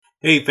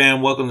Hey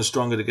fam, welcome to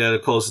Stronger Together,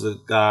 Closer to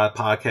God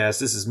podcast.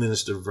 This is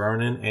Minister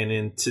Vernon, and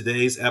in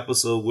today's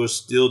episode, we're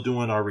still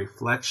doing our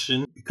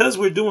reflection because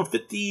we're doing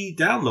 50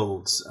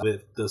 downloads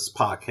with this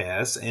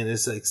podcast, and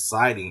it's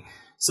exciting.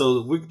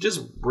 So we're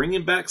just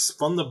bringing back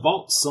from the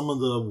vault some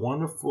of the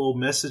wonderful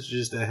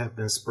messages that have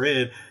been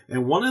spread,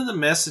 and one of the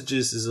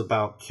messages is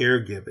about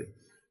caregiving.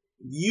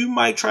 You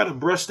might try to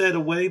brush that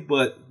away,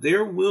 but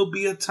there will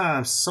be a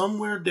time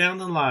somewhere down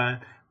the line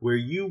where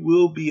you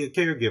will be a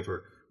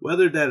caregiver,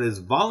 whether that is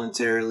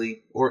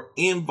voluntarily or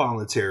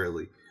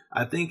involuntarily.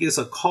 I think it's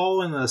a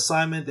call and an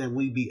assignment that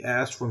we be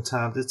asked from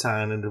time to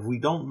time. And if we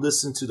don't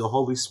listen to the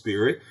Holy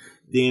Spirit,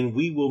 then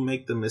we will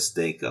make the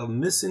mistake of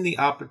missing the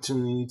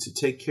opportunity to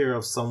take care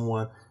of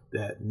someone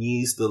that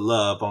needs the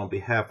love on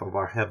behalf of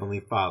our Heavenly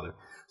Father.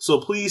 So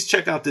please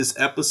check out this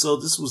episode.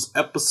 This was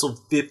episode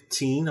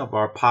 15 of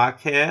our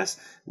podcast,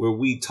 where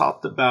we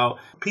talked about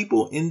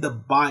people in the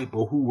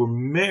Bible who were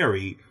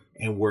married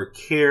and were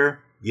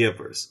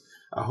caregivers.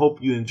 I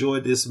hope you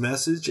enjoyed this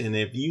message, and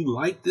if you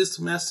like this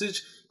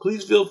message,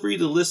 please feel free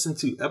to listen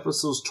to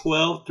episodes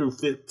 12 through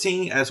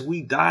 15 as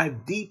we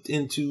dive deep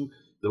into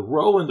the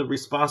role and the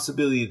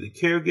responsibility of the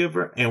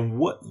caregiver and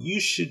what you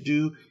should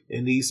do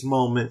in these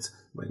moments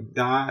when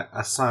God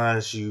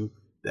assigns you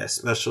that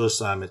special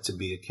assignment to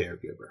be a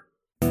caregiver.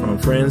 From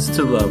friends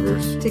to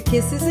lovers, to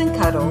kisses and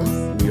cuddles,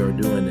 we are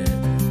doing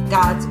it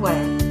God's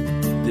way.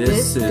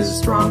 This is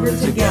Stronger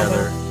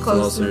Together,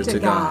 Closer to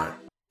God.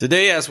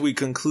 Today, as we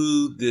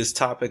conclude this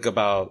topic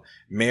about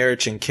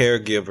marriage and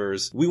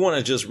caregivers, we want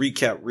to just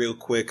recap real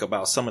quick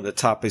about some of the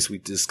topics we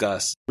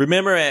discussed.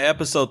 Remember in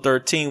episode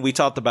 13, we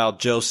talked about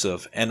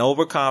Joseph, an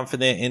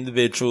overconfident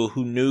individual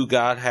who knew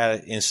God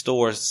had in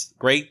store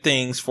great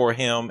things for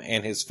him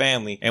and his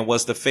family and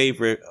was the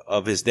favorite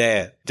of his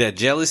dad. That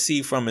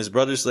jealousy from his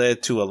brothers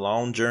led to a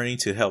long journey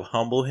to help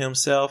humble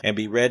himself and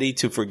be ready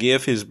to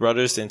forgive his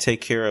brothers and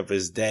take care of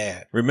his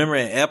dad. Remember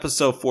in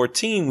episode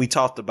 14, we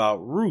talked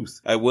about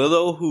Ruth, a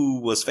widow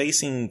who was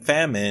facing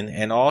famine,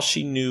 and all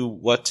she knew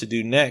what to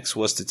do next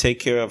was to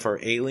take care of her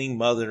ailing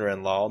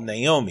mother-in-law,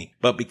 Naomi.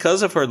 But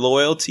because of her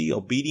loyalty,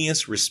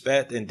 obedience,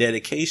 respect, and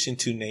dedication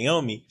to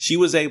Naomi, she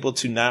was able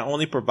to not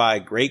only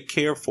provide great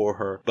care for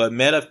her, but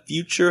met a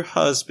future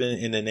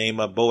husband in the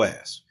name of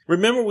Boaz.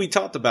 Remember, we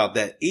talked about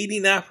that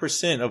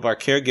 89% of our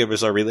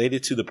caregivers are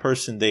related to the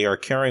person they are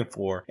caring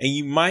for, and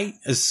you might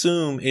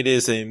assume it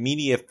is an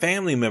immediate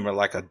family member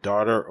like a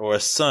daughter or a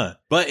son.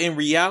 But in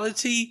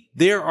reality,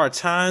 there are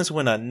times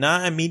when a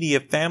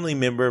non-immediate family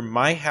member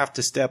might have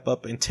to step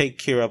up and take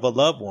care of a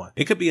loved one.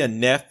 It could be a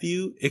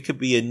nephew, it could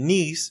be a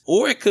niece,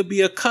 or it could be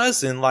a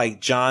cousin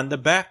like John the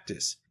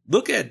Baptist.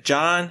 Look at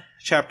John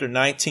chapter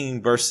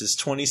 19 verses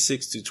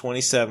 26 to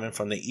 27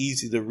 from the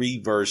easy to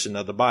read version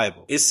of the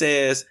Bible. It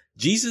says,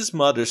 Jesus'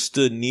 mother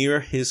stood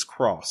near his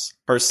cross.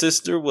 Her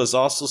sister was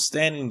also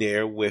standing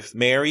there with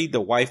Mary,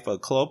 the wife of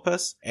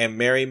Clopas, and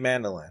Mary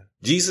Magdalene.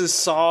 Jesus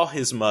saw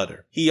his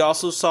mother. He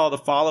also saw the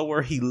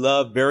follower he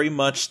loved very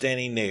much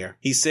standing there.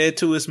 He said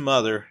to his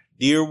mother,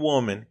 "Dear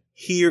woman,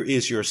 here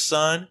is your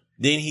son."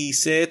 Then he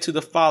said to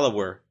the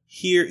follower,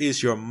 "Here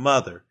is your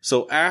mother."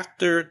 So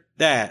after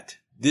that,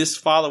 this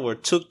follower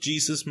took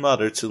Jesus'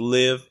 mother to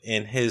live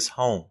in his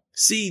home.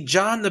 See,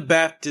 John the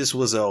Baptist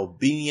was an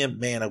obedient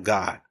man of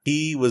God.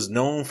 He was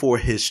known for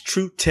his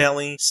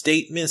truth-telling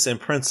statements and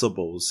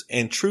principles,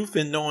 and truth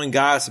in knowing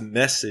God's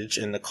message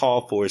and the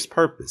call for his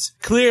purpose.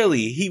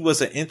 Clearly, he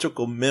was an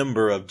integral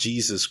member of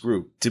Jesus'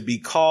 group. To be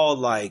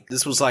called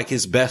this was like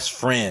his best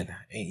friend,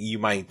 you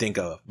might think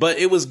of. But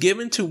it was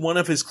given to one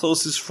of his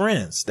closest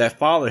friends that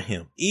followed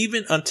him,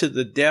 even unto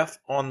the death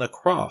on the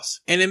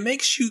cross. And it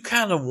makes you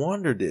kind of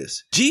wonder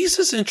this.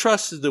 Jesus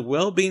entrusted the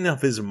well-being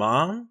of his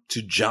mom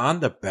to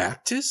John the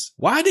Baptist?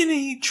 Why didn't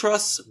he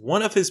trust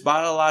one of his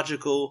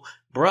biological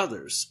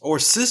brothers or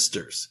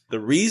sisters? The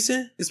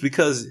reason is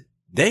because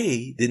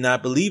they did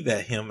not believe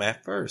at him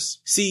at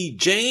first. See,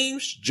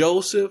 James,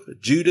 Joseph,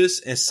 Judas,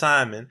 and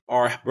Simon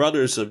are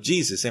brothers of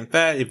Jesus. In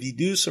fact, if you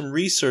do some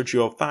research,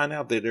 you'll find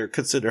out that they're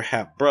considered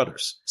half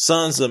brothers,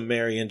 sons of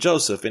Mary and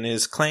Joseph. And it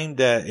is claimed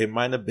that it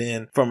might have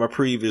been from a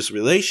previous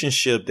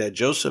relationship that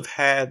Joseph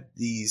had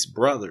these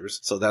brothers.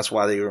 So that's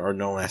why they are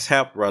known as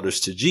half brothers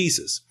to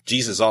Jesus.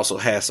 Jesus also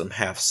has some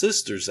half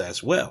sisters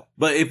as well.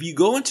 But if you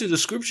go into the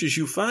scriptures,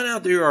 you find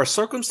out there are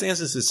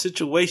circumstances and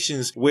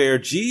situations where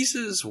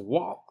Jesus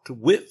walked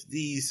with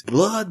these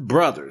blood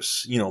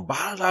brothers,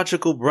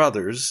 biological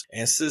brothers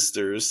and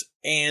sisters,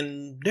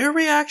 and their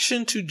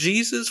reaction to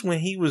Jesus when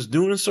he was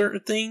doing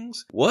certain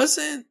things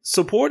wasn't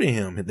supporting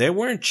him. They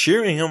weren't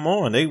cheering him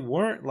on. They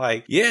weren't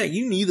like, yeah,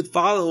 you need to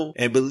follow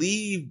and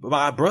believe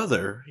my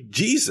brother,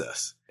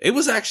 Jesus. It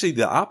was actually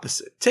the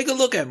opposite. Take a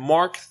look at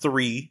Mark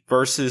 3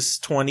 verses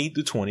 20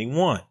 to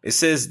 21. It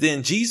says,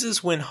 "Then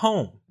Jesus went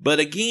home, but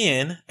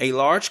again a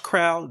large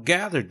crowd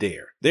gathered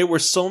there. There were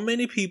so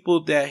many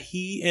people that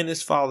he and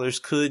his followers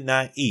could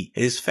not eat.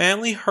 His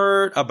family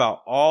heard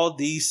about all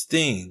these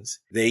things.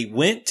 They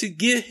went to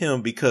get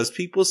him because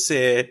people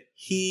said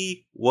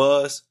he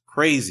was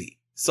crazy."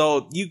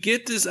 So you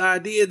get this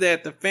idea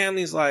that the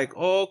family's like,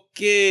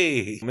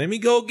 okay, let me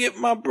go get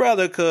my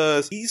brother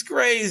because he's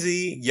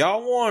crazy.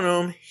 Y'all want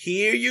him.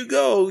 Here you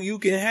go. You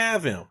can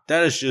have him.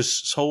 That is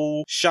just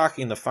so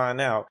shocking to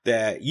find out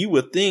that you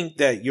would think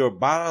that your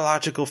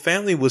biological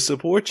family would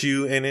support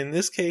you. And in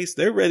this case,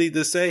 they're ready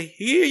to say,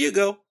 here you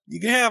go. You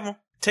can have him.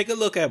 Take a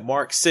look at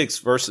Mark 6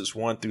 verses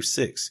 1 through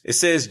 6. It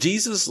says,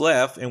 Jesus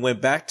left and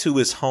went back to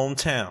his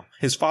hometown.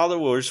 His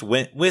followers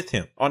went with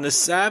him. On the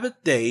Sabbath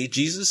day,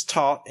 Jesus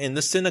taught in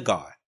the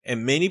synagogue,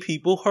 and many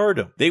people heard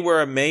him. They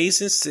were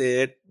amazed and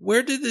said,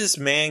 where did this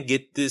man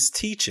get this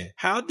teaching?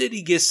 How did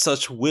he get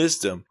such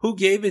wisdom? Who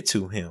gave it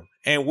to him?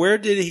 And where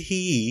did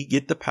he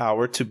get the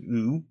power to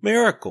do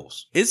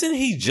miracles? Isn't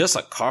he just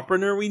a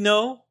carpenter we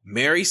know?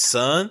 Mary's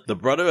son, the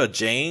brother of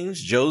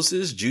James,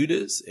 Joseph,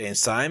 Judas, and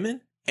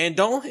Simon? And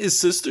don't his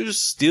sisters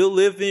still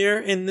live there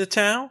in the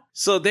town?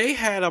 So they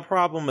had a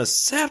problem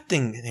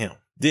accepting him.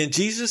 Then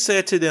Jesus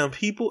said to them,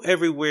 people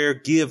everywhere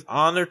give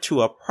honor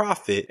to a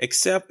prophet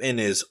except in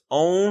his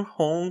own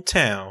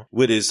hometown,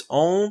 with his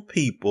own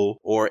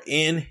people, or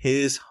in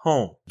his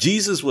home.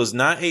 Jesus was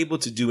not able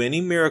to do any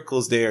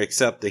miracles there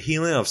except the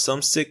healing of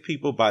some sick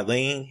people by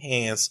laying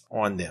hands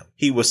on them.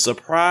 He was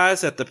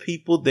surprised that the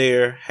people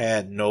there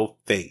had no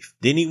faith.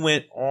 Then he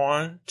went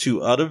on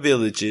to other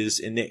villages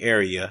in the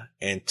area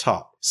and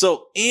taught.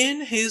 So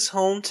in his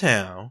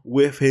hometown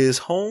with his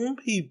home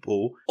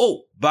people,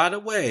 oh, by the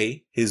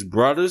way, his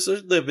brothers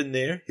are living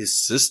there.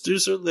 His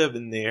sisters are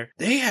living there.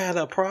 They had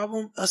a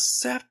problem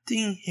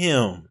accepting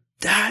him.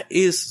 That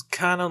is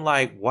kind of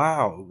like,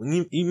 wow,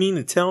 you mean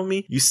to tell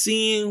me you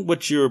seeing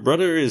what your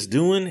brother is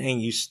doing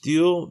and you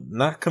still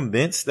not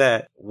convinced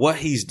that what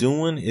he's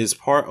doing is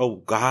part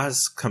of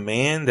God's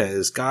command, that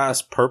is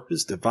God's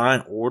purpose,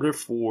 divine order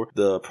for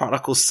the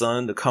prodigal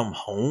son to come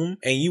home?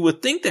 And you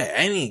would think that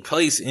any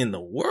place in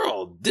the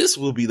world, this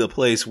will be the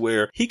place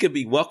where he could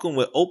be welcomed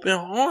with open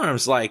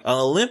arms, like an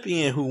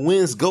Olympian who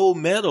wins gold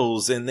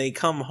medals and they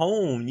come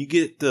home. You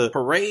get the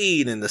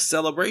parade and the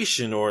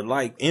celebration, or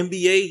like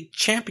NBA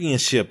championship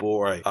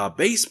or a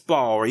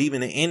baseball or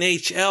even an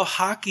NHL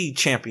hockey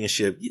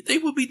championship. They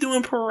will be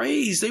doing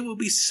parades. They will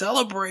be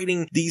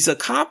celebrating these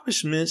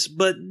accomplishments,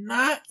 but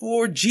not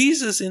for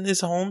Jesus in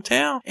his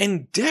hometown,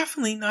 and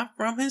definitely not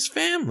from his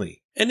family.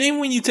 And then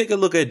when you take a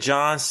look at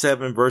John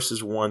 7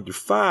 verses 1 through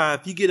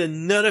 5, you get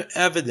another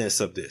evidence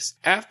of this.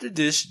 After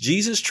this,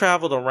 Jesus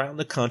traveled around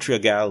the country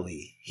of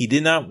Galilee. He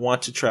did not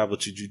want to travel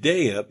to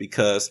Judea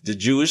because the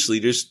Jewish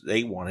leaders,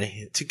 they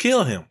wanted to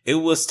kill him. It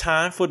was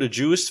time for the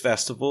Jewish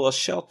festival of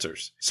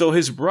shelters. So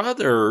his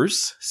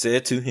brothers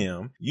said to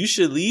him, you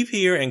should leave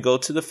here and go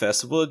to the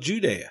festival of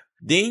Judea.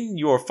 Then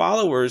your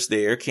followers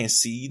there can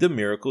see the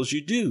miracles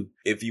you do.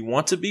 If you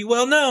want to be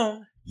well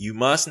known, you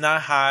must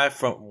not hide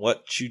from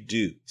what you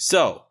do.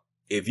 So,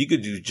 if you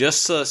could do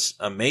just such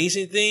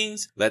amazing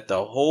things, let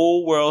the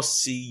whole world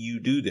see you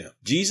do them.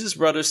 Jesus'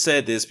 brothers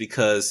said this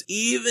because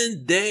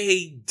even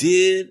they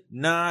did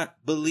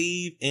not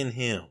believe in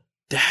him.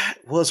 That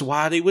was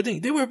why they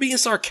were being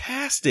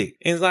sarcastic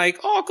and like,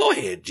 oh, go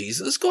ahead,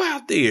 Jesus, go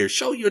out there,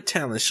 show your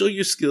talent, show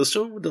your skills,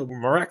 show the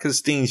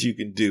miraculous things you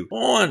can do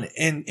on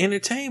and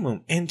entertain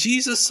them. And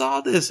Jesus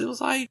saw this. It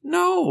was like,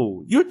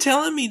 no, you're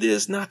telling me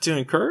this not to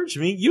encourage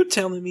me. You're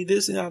telling me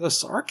this out of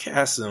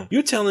sarcasm.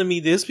 You're telling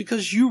me this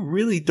because you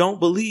really don't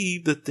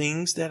believe the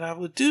things that I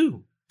would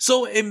do.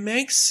 So it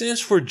makes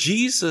sense for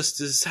Jesus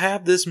to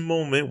have this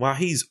moment while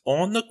he's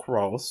on the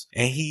cross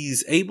and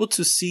he's able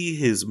to see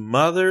his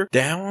mother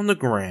down on the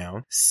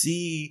ground,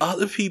 see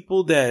other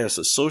people that is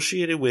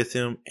associated with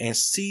him, and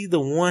see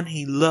the one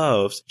he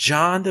loves,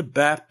 John the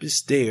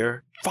Baptist,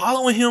 there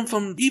following him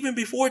from even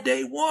before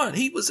day one.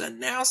 He was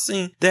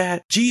announcing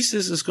that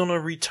Jesus is going to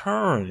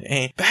return,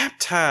 and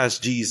baptize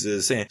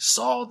Jesus, and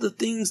saw the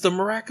things, the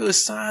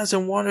miraculous signs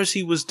and wonders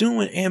he was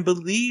doing, and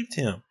believed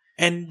him.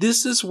 And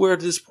this is where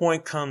this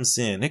point comes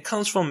in. It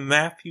comes from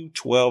Matthew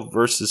 12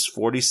 verses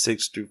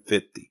 46 through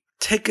 50.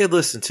 Take a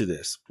listen to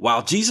this.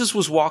 While Jesus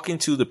was walking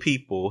to the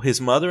people,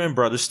 his mother and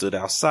brothers stood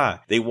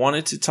outside. They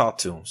wanted to talk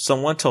to him.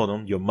 Someone told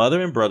him, your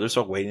mother and brothers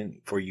are waiting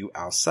for you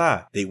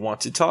outside. They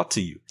want to talk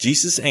to you.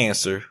 Jesus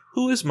answered,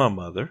 who is my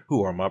mother?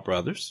 Who are my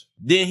brothers?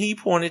 Then he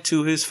pointed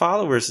to his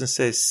followers and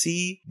said,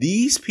 see,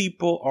 these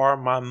people are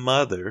my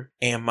mother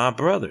and my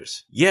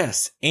brothers.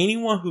 Yes,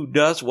 anyone who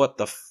does what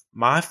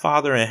my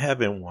Father in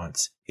heaven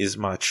wants is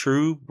my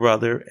true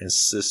brother and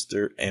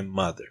sister and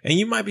mother. And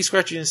you might be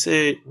scratching and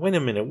say, wait a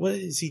minute, what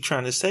is he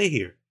trying to say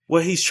here?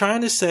 What he's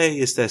trying to say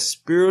is that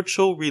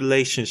spiritual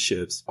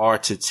relationships are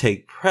to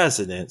take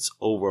precedence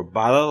over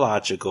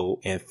biological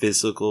and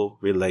physical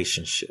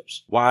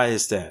relationships. Why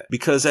is that?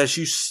 Because as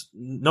you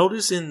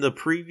notice in the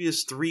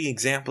previous 3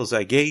 examples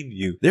I gave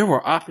you, there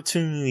were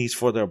opportunities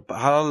for their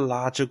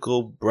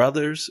biological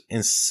brothers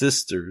and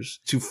sisters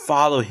to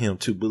follow him,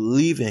 to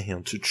believe in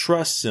him, to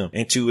trust him,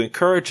 and to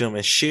encourage him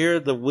and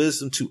share the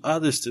wisdom to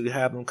others to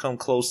have them come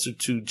closer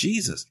to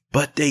Jesus.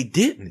 but they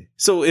didn't.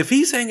 So if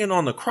he's hanging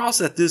on the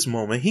cross at this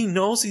moment, he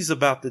knows he's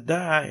about to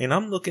die. And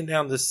I'm looking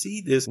down to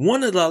see this.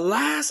 One of the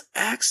last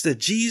acts that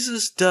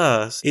Jesus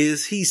does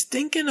is he's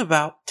thinking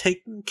about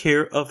taking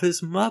care of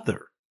his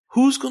mother.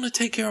 Who's going to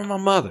take care of my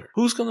mother?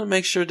 Who's going to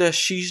make sure that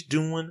she's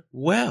doing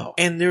well?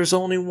 And there's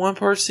only one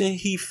person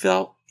he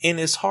felt in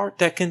his heart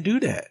that can do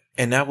that.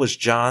 And that was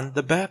John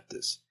the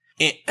Baptist.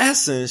 In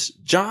essence,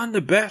 John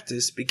the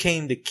Baptist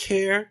became the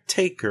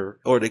caretaker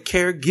or the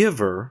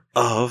caregiver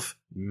of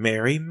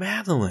Mary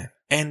Magdalene.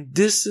 And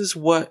this is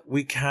what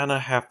we kind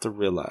of have to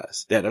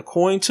realize, that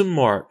according to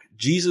Mark,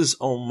 Jesus'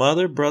 own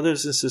mother,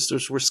 brothers, and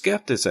sisters were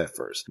skeptics at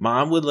first.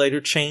 Mine would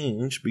later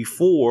change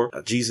before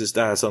Jesus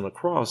dies on the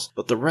cross,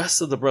 but the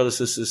rest of the brothers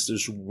and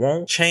sisters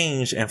won't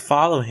change and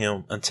follow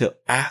him until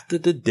after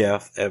the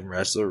death and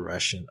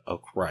resurrection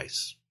of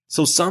Christ.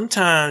 So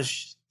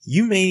sometimes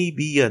you may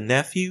be a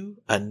nephew,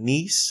 a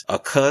niece, a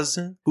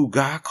cousin who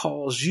God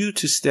calls you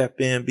to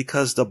step in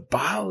because the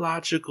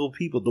biological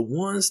people, the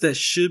ones that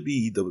should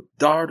be the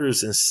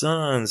daughters and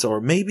sons,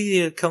 or maybe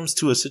it comes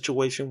to a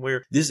situation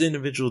where this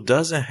individual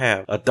doesn't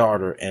have a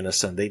daughter and a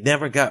son. They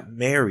never got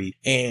married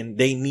and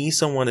they need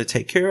someone to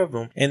take care of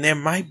them. And there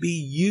might be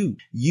you,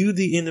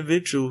 the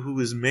individual who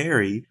is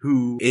married,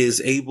 who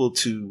is able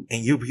to,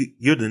 and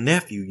you're the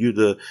nephew, you're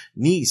the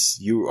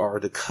niece, you are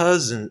the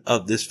cousin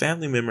of this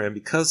family member. And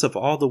because of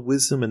all the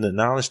wisdom and the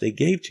knowledge they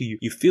gave to you,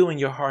 you feel in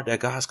your heart that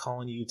God's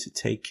calling you to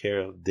take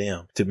care of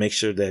them, to make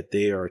sure that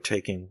they are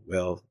taken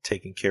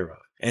care of.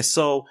 And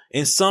so,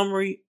 in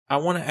summary, I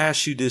want to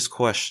ask you this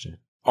question.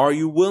 Are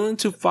you willing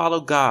to follow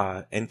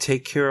God and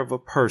take care of a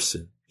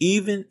person,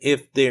 even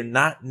if they're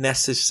not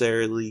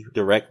necessarily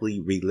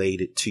directly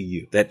related to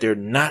you, that they're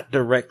not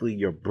directly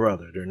your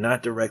brother, they're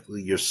not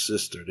directly your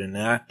sister, they're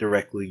not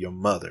directly your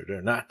mother,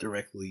 they're not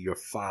directly your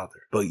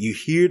father, but you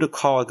hear the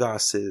call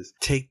God says,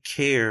 take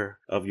care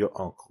of your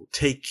uncle,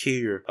 take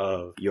care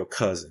of your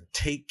cousin,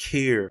 take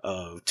care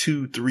of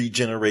 2-3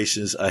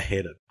 generations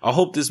ahead of you. I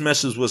hope this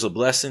message was a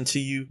blessing to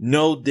you.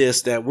 Know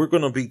this, that we're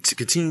going to be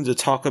continuing to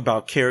talk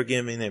about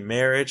caregiving and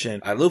marriage.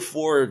 And I look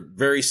forward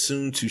very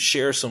soon to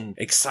share some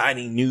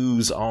exciting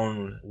news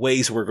on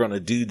ways we're going to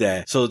do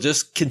that. So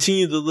just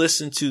continue to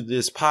listen to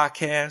this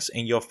podcast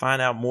and you'll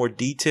find out more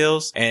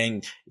details.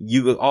 And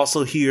you will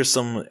also hear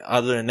some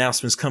other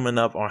announcements coming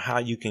up on how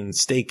you can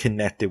stay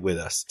connected with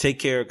us. Take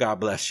care.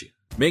 God bless you.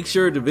 Make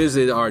sure to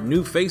visit our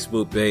new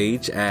Facebook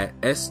page at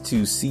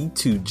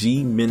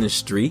S2C2G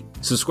Ministry.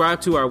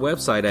 Subscribe to our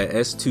website at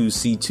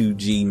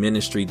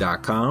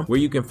S2C2GMinistry.com, where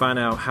you can find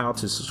out how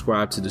to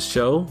subscribe to the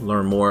show,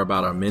 learn more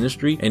about our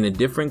ministry, and the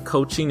different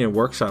coaching and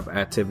workshop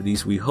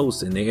activities we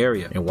host in the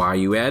area. And while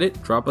you at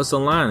it, drop us a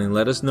line and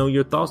let us know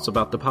your thoughts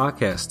about the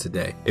podcast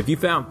today. If you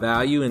found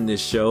value in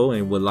this show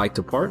and would like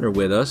to partner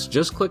with us,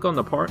 just click on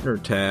the partner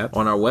tab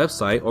on our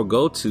website or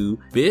go to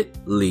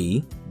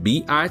bit.ly/partner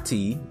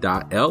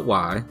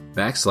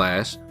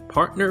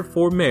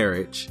for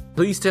marriage.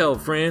 Please tell a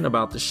friend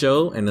about the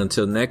show, and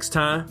until next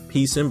time,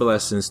 peace and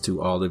blessings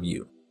to all of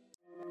you.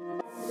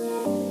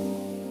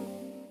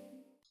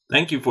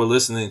 Thank you for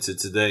listening to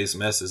today's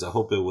message. I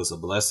hope it was a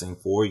blessing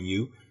for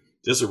you.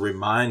 Just a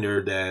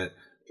reminder that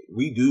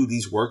we do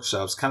these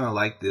workshops kind of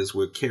like this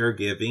with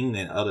caregiving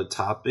and other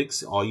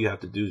topics. All you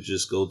have to do is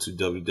just go to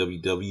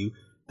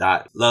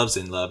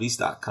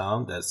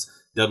www.lovesandlovies.com. That's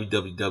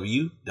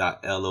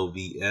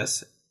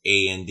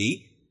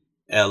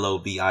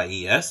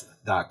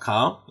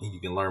www.lovesandlovies.com, and you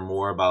can learn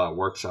more about our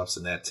workshops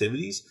and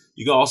activities.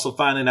 You can also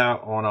find it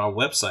out on our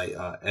website,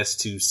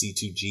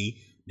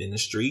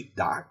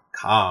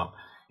 S2C2GMinistry.com.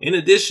 In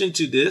addition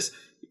to this,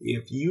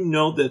 if you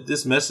know that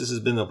this message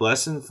has been a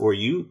blessing for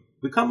you,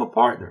 become a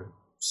partner.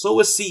 Sow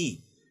a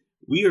seed.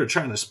 We are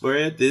trying to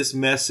spread this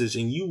message,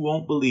 and you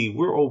won't believe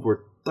we're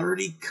over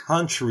 30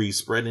 countries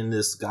spreading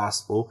this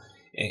gospel,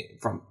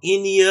 from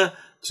India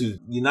to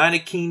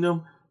United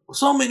Kingdom,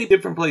 so many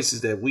different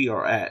places that we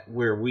are at,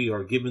 where we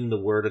are giving the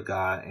word of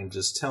God and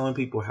just telling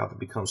people how to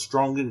become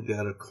stronger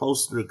together,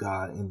 closer to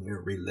God in their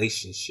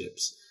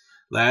relationships.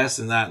 Last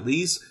and not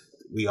least,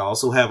 we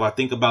also have our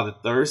Think About It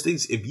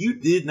Thursdays. If you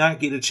did not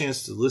get a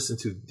chance to listen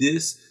to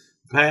this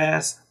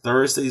past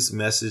Thursday's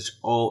message,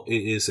 it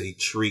is a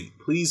treat.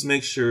 Please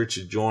make sure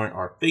to join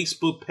our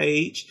Facebook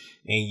page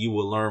and you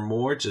will learn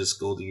more. Just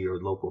go to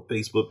your local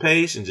Facebook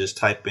page and just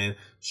type in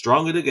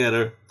Stronger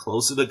Together,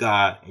 Closer to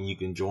God, and you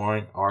can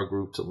join our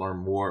group to learn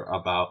more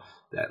about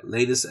that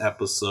latest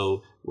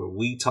episode where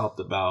we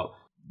talked about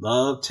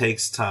Love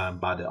Takes Time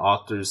by the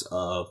authors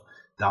of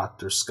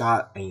Dr.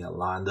 Scott and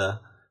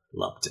Yolanda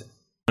Lupton.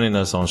 Joining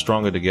us on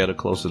Stronger Together,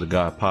 Closer to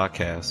God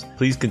podcast.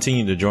 Please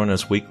continue to join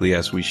us weekly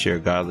as we share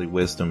godly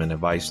wisdom and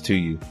advice to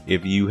you.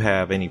 If you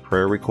have any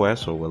prayer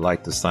requests or would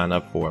like to sign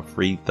up for a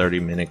free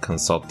 30-minute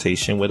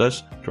consultation with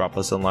us, drop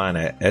us a line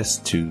at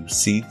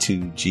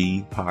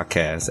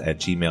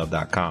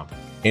S2C2Gpodcast@gmail.com.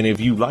 And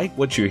if you like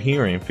what you're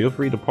hearing, feel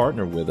free to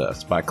partner with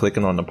us by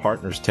clicking on the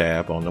Partners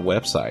tab on the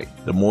website.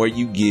 The more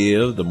you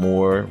give, the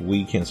more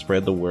we can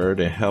spread the word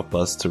and help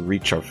us to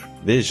reach our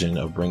vision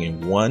of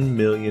bringing 1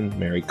 million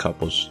married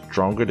couples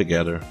stronger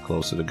together,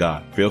 closer to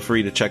God. Feel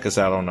free to check us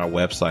out on our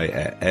website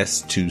at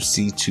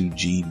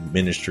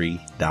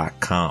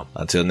s2c2gministry.com.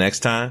 Until next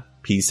time,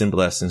 peace and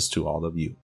blessings to all of you.